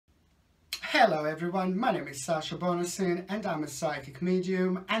Hello everyone, my name is Sasha Bonasin and I'm a psychic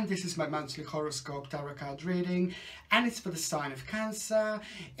medium, and this is my monthly horoscope tarot card reading, and it's for the sign of Cancer.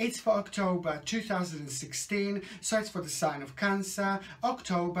 It's for October 2016, so it's for the sign of Cancer,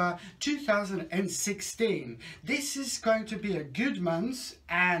 October 2016. This is going to be a good month,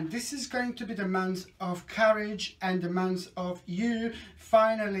 and this is going to be the month of courage and the month of you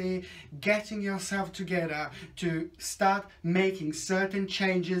finally getting yourself together to start making certain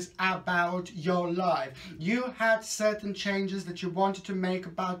changes about your life. You had certain changes that you wanted to make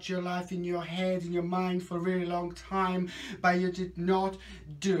about your life in your head, in your mind for a really long time, but you did not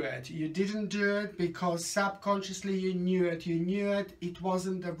do it. You didn't do it because subconsciously you knew it. You knew it. It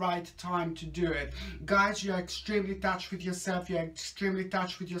wasn't the right time to do it. Guys, you are extremely touched with yourself. You are extremely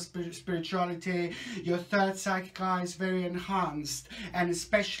touched with your spirituality. Your third psychic eye is very enhanced, and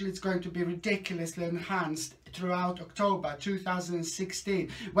especially it's going to be ridiculously enhanced throughout October 2016.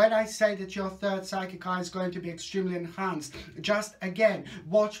 When I say that your third psychic eye is going to be extremely enhanced, just again,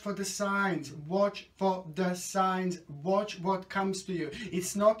 watch for the signs, watch for the signs, watch what comes to you.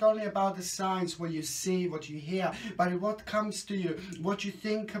 It's not only about the signs, what you see, what you hear, but what comes to you, what you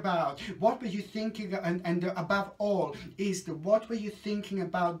think about, what were you thinking, and above all is what were you thinking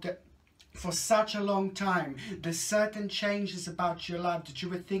about for such a long time, the certain changes about your life that you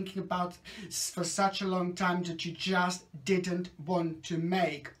were thinking about for such a long time that you just didn't want to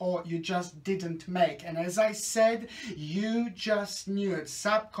make, or you just didn't make. And as I said, you just knew it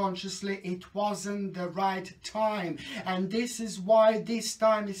subconsciously. It wasn't the right time, and this is why this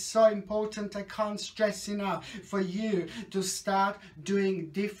time is so important. I can't stress enough for you to start doing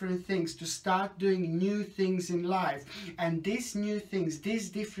different things, to start doing new things in life. And these new things, these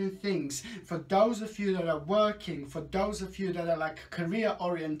different things, for those of you that are working, for those of you that are like career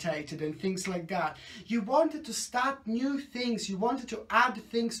orientated and things like that, you wanted to start new things, you wanted to add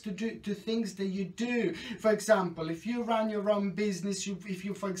things to things that you do. For example, if you run your own business, if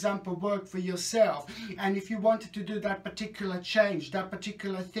you for example work for yourself, and if you wanted to do that particular change, that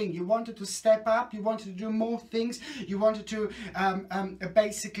particular thing, you wanted to step up, you wanted to do more things, you wanted to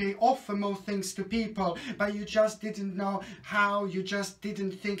basically offer more things to people, but you just didn't know how, you just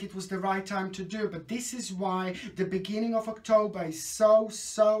didn't think it was the right time to do. But this is why the beginning of October is so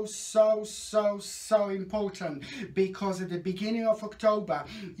important, because at the beginning of October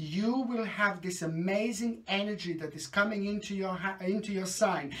you will have this amazing energy that is coming into your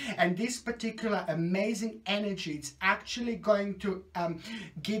sign, and this particular amazing energy, it's actually going to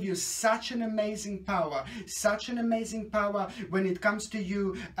give you such an amazing power when it comes to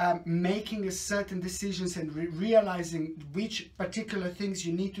you making a certain decisions and realizing which particular things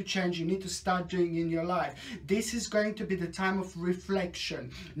you need to change, you need to start doing in your life. This is going to be the time of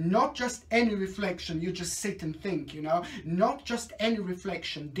reflection, not just any reflection you just sit and think, you know, not just any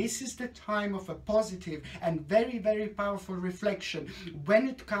reflection. This is the time of a positive and very powerful reflection when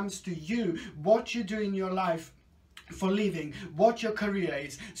it comes to you, what you do in your life for living, what your career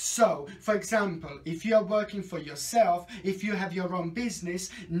is. So for example, if you are working for yourself, if you have your own business,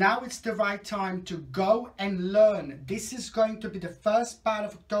 now it's the right time to go and learn. This is going to be the first part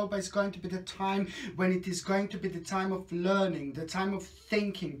of October, is going to be the time when it is going to be the time of learning, the time of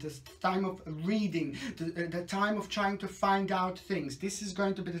thinking, the time of reading, the time of trying to find out things. This is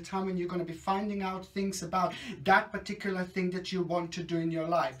going to be the time when you're going to be finding out things about that particular thing that you want to do in your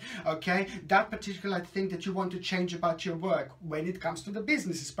life, okay? That particular thing that you want to change about your work. When it comes to the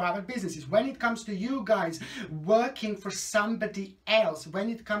businesses, private businesses, when it comes to you guys working for somebody else, when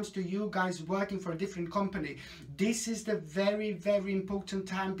it comes to you guys working for a different company, this is the very important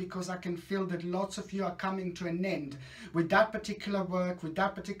time, because I can feel that lots of you are coming to an end with that particular work, with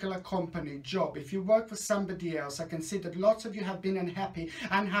that particular company, job. If you work for somebody else, I can see that lots of you have been unhappy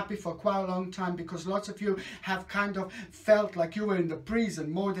for quite a long time, because lots of you have kind of felt like you were in the prison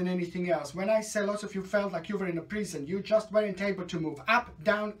more than anything else. When I say lots of you felt like you were in a prison, you just weren't able to move up,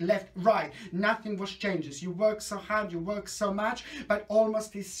 down, left, right. Nothing was changes. You work so hard, you work so much, but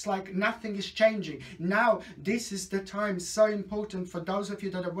almost it's like nothing is changing. Now this is the time, so important for those of you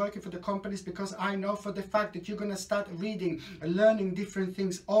that are working for the companies, because I know for the fact that you're going to start reading, learning different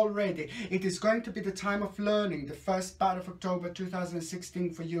things already. It is going to be the time of learning, the first part of October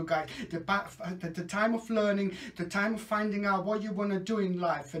 2016 for you guys. The time of learning, the time of finding out what you want to do in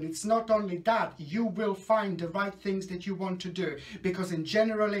life. And it's not only that, you will find the right things that you want to do, because in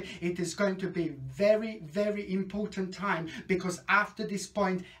generally it is going to be very, very important time, because after this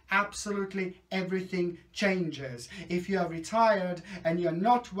point absolutely everything changes. If you are retired and you're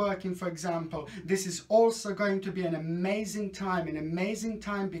not working, for example, this is also going to be an amazing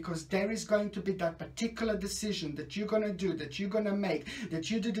time, because there is going to be that particular decision that you're going to do, that you're going to make, that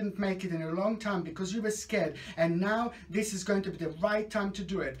you didn't make it in a long time because you were scared, and now this is going to be the right time to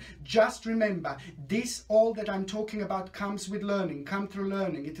do it. Just remember, this all that I'm talking about comes with learning, come through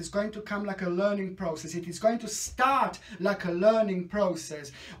learning. It is going to come like a learning process. It is going to start like a learning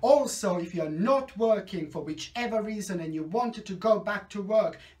process. Also, if you're not working for whichever reason and you wanted to go back to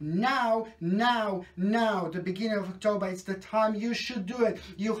work, now, the beginning of October, it's the time you should do it.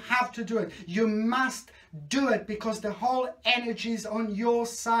 You have to do it. You must do it, because the whole energy is on your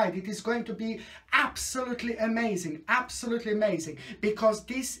side. It is going to be absolutely amazing, because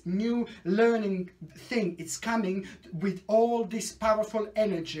this new learning thing, it's coming with all this powerful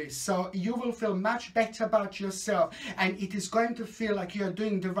energy. So you will feel much better about yourself, and it is going to feel like you're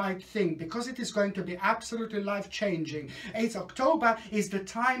doing the right thing, because it is going to be absolutely life-changing. It's October is the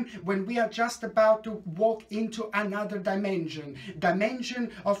time when we are just about to walk into another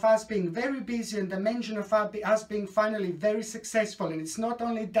dimension of us being very busy, and dimension of us being finally very successful. And it's not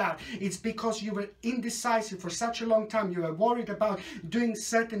only that, it's because you were indecisive for such a long time. You were worried about doing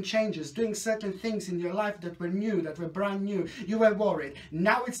certain changes, doing certain things in your life that were new, that were brand new. You were worried.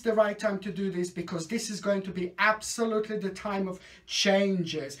 Now it's the right time to do this, because this is going to be absolutely the time of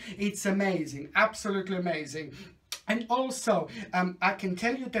changes. It's amazing, absolutely amazing. And also, I can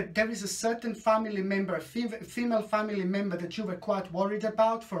tell you that there is a certain family member, a female family member, that you were quite worried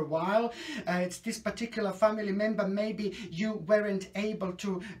about for a while. It's this particular family member, maybe you weren't able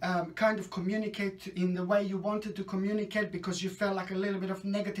to kind of communicate in the way you wanted to communicate, because you felt like a little bit of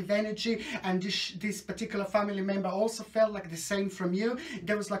negative energy, and this particular family member also felt like the same from you.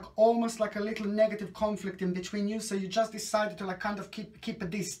 There was like almost like a little negative conflict in between you, so you just decided to like kind of keep a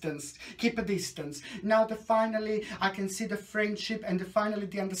distance. Now that finally I can see the friendship and finally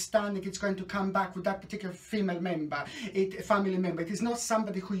the understanding, it's going to come back with that particular family member. It is not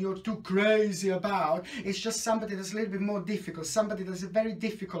somebody who you're too crazy about. It's just somebody that's a little bit more difficult, somebody that's very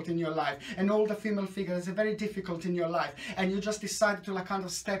difficult in your life. An older female figure that's very difficult in your life, and you just decided to like kind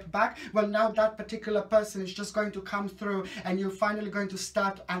of step back. Well, now that particular person is just going to come through, and you're finally going to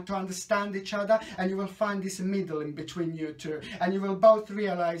start to understand each other, and you will find this middle in between you two, and you will both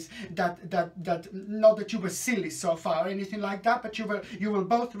realize that not that you were silly so far or anything like that, but you will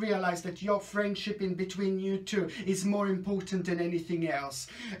both realize that your friendship in between you two is more important than anything else.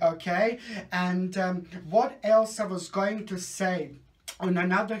 Okay, and what else I was going to say? On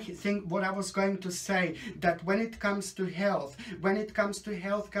another thing, what I was going to say, that when it comes to health,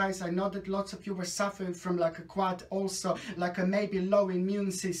 guys, I know that lots of you were suffering from like a quite also like a maybe low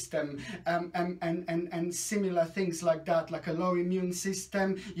immune system, and similar things like that, like a low immune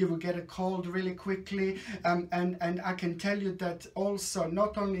system. You will get a cold really quickly, and I can tell you that also,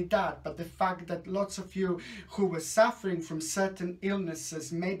 not only that, but the fact that lots of you who were suffering from certain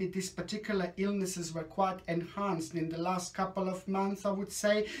illnesses, maybe these particular illnesses were quite enhanced in the last couple of months, I would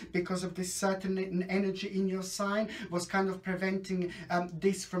say, because of this certain energy in your sign was kind of preventing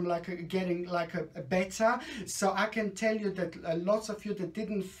this from like getting like a better. So I can tell you that lots of you that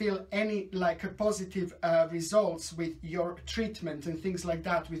didn't feel any like a positive results with your treatment and things like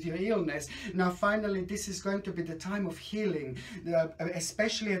that with your illness, now finally this is going to be the time of healing,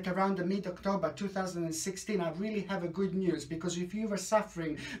 especially at around the mid-October 2016. I really have a good news, because if you were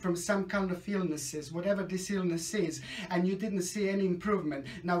suffering from some kind of illnesses, whatever this illness is, and you didn't see any improvement,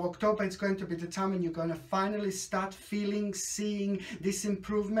 now October is going to be the time when you're going to finally start seeing this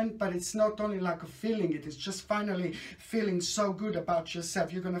improvement. But it's not only like a feeling, it is just finally feeling so good about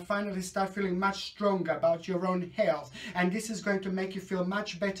yourself. You're going to finally start feeling much stronger about your own health, and this is going to make you feel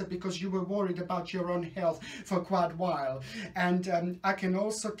much better, because you were worried about your own health for quite a while. And I can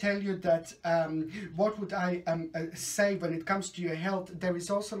also tell you that what would I say when it comes to your health, there is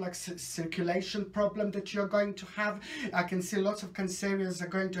also like circulation problem that you're going to have. I can see lots of Cancerians are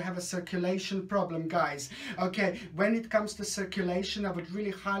going to have a circulation problem, guys. Okay, when it comes to circulation, I would really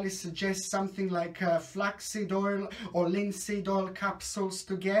highly suggest something like flaxseed oil or linseed oil capsules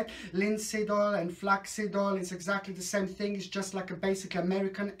to get. Linseed oil and flaxseed oil is exactly the same thing. It's just like a basic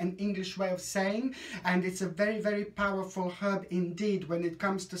American and English way of saying, and it's a very, very powerful herb indeed when it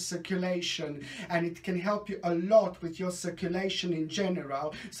comes to circulation, and it can help you a lot with your circulation in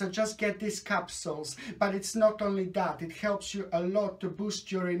general. So just get these capsules. But it's not only that, it helps you a lot to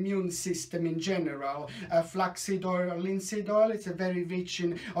boost your immune system in general. Flaxseed oil or linseed oil, it's a very rich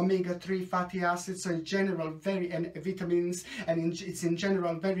in omega-3 fatty acids, so in general and vitamins, and it's in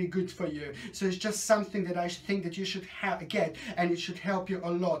general very good for you. So it's just something that I think that you should get, and it should help you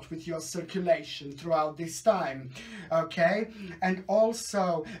a lot with your circulation throughout this time. Okay, and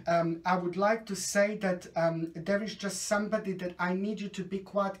also I would like to say that there is just somebody that I need you to be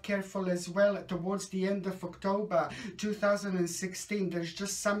quite careful as well towards the end of October 2016. There's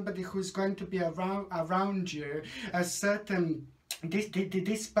just somebody who's going to be around you, a certain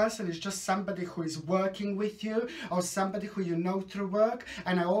this person is just somebody who is working with you, or somebody who you know through work.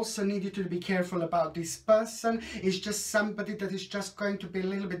 And I also need you to be careful about this person. It's just somebody that is just going to be a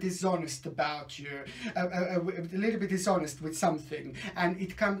little bit dishonest about you, a little bit dishonest with something. And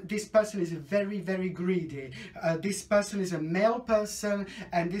this person is very, very greedy. This person is a male person,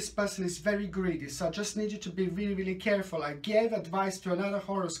 and this person is very greedy. So I just need you to be really, really careful. I gave advice to another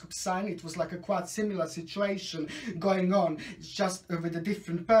horoscope sign. It was like a quite similar situation going on. It's just with a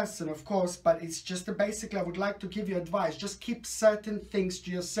different person, of course, but it's just basically I would like to give you advice. Just keep certain things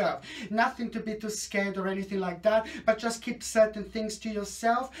to yourself. Nothing to be too scared or anything like that, but just keep certain things to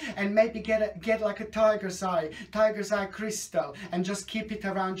yourself, and maybe get like a tiger's eye crystal, and just keep it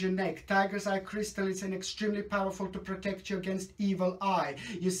around your neck. Tiger's eye crystal is an extremely powerful to protect you against evil eye.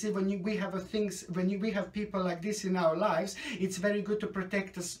 You see, when we have people like this in our lives, it's very good to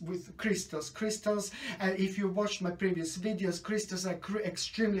protect us with crystals. Crystals, if you watched my previous videos, crystals are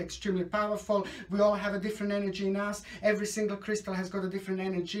extremely powerful. We all have a different energy in us. Every single crystal has got a different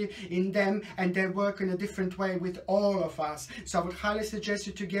energy in them, and they work in a different way with all of us. So I would highly suggest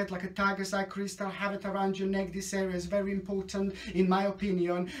you to get like a tiger's eye crystal, have it around your neck. This area is very important in my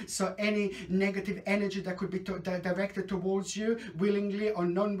opinion. So any negative energy that could be directed towards you, willingly or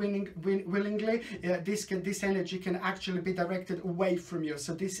non-willingly, this energy can actually be directed away from you,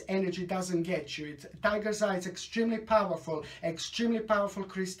 so this energy doesn't get you. Tiger's eye is extremely powerful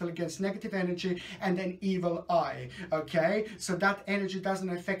crystal against negative energy and an evil eye. Okay, so that energy doesn't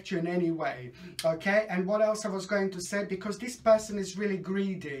affect you in any way. Okay, and what else I was going to say, because this person is really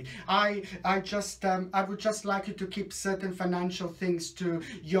greedy, I would just like you to keep certain financial things to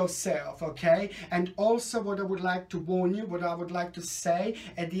yourself. Okay, and also what I would like to warn you, what I would like to say,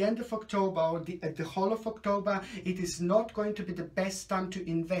 at the end of October, or at the whole of October, it is not going to be the best time to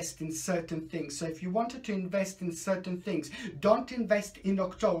invest in certain things. So if you wanted to invest in certain things, don't invest in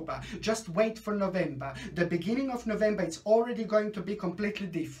October. Just wait for November. The beginning of November, it's already going to be completely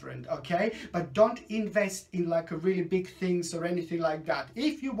different. Okay, but don't invest in like a really big things or anything like that.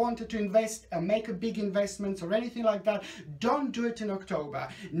 If you wanted to invest and make a big investment or anything like that, don't do it in October.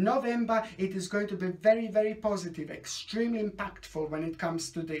 November, it is going to be very, very positive, extremely impactful when it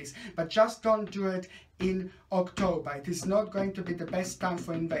comes to this, but just don't do it in October. It is not going to be the best time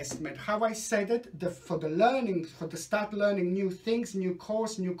for investment. How I said it, for the start learning new things, new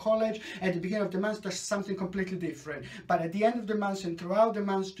course, new college, at the beginning of the month, there's something completely different. But at the end of the month and throughout the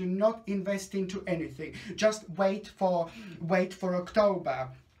month, do not invest into anything. Just wait for October.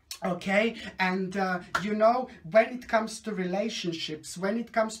 Okay, and you know, when it comes to relationships,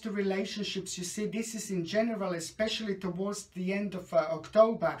 you see, this is in general, especially towards the end of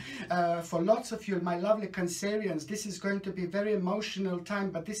October, for lots of you, my lovely Cancerians, this is going to be very emotional time,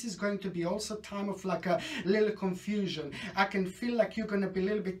 but this is going to be also time of like a little confusion. I can feel like you're going to be a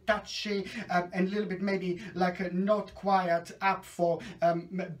little bit touchy, and a little bit maybe like not quite up for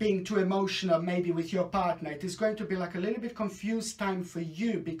being too emotional maybe with your partner. It is going to be like a little bit confused time for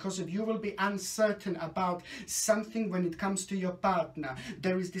you, because you will be uncertain about something when it comes to your partner.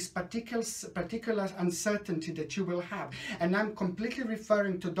 There is this particular uncertainty that you will have, and I'm completely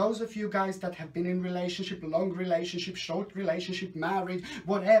referring to those of you guys that have been in relationship, long relationship, short relationship, married,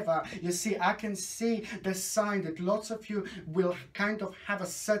 whatever. You see, I can see the sign that lots of you will kind of have a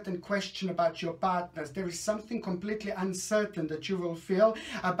certain question about your partners. There is something completely uncertain that you will feel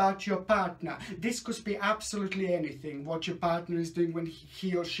about your partner. This could be absolutely anything, what your partner is doing when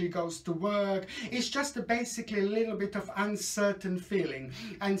he or she goes to work. It's just basically a little bit of uncertain feeling,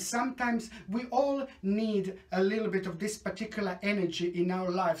 and sometimes we all need a little bit of this particular energy in our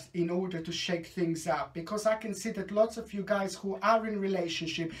lives in order to shake things up, because I can see that lots of you guys who are in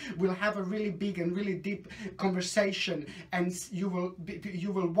relationship will have a really big and really deep conversation, and you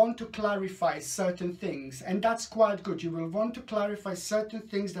will want to clarify certain things, and that's quite good. You will want to clarify certain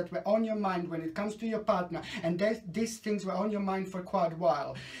things that were on your mind when it comes to your partner, and these things were on your mind for quite a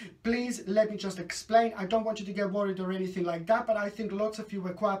while. Please let me just explain. I don't want you to get worried or anything like that, but I think lots of you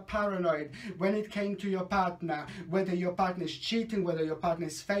were quite paranoid when it came to your partner, whether your partner is cheating, whether your partner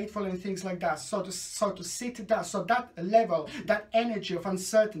is faithful and things like that. So to sit down, so that level, that energy of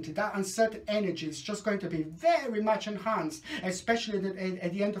uncertainty, that uncertain energy is just going to be very much enhanced, especially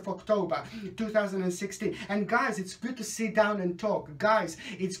at the end of October 2016. And guys, it's good to sit down and talk. Guys,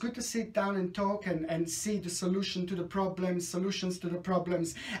 it's good to sit down and talk and see the solutions to the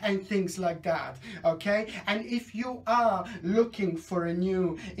problems and things like that. Okay, and if you are looking for the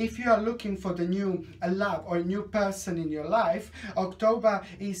new love or a new person in your life, October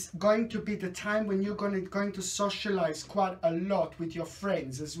is going to be the time when you're going to socialize quite a lot with your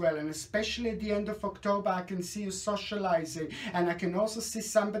friends as well. And especially at the end of October, I can see you socializing, and I can also see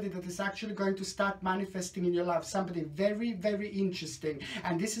somebody that is actually going to start manifesting in your life, somebody very, very interesting.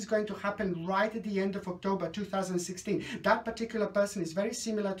 And this is going to happen right at the end of October 2016. That particular person is very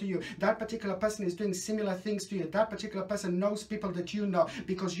similar to you. That particular person is doing similar things to you. That particular person knows people that you know,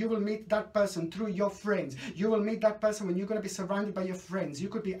 because you will meet that person through your friends. You will meet that person when you're going to be surrounded by your friends. You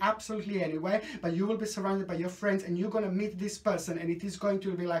could be absolutely anywhere, but you will be surrounded by your friends, and you're going to meet this person, and it is going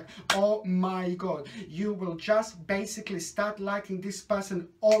to be like, oh my God, you will just basically start liking this person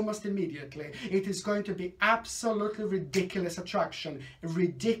almost immediately. It is going to be absolutely ridiculous attraction,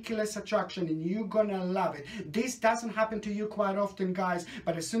 and you're gonna love it. This doesn't happen to you quite often, guys,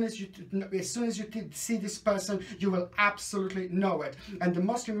 but as soon as you see this person, you will absolutely know it. And the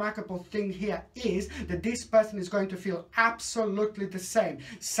most remarkable thing here is that this person is going to feel absolutely the same.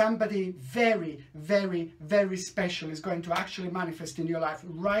 Somebody very, very, very special is going to actually manifest in your life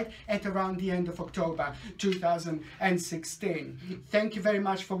right at around the end of October 2016. Thank you very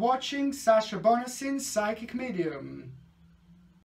much for watching. Sasha Bonasin, Psychic Medium.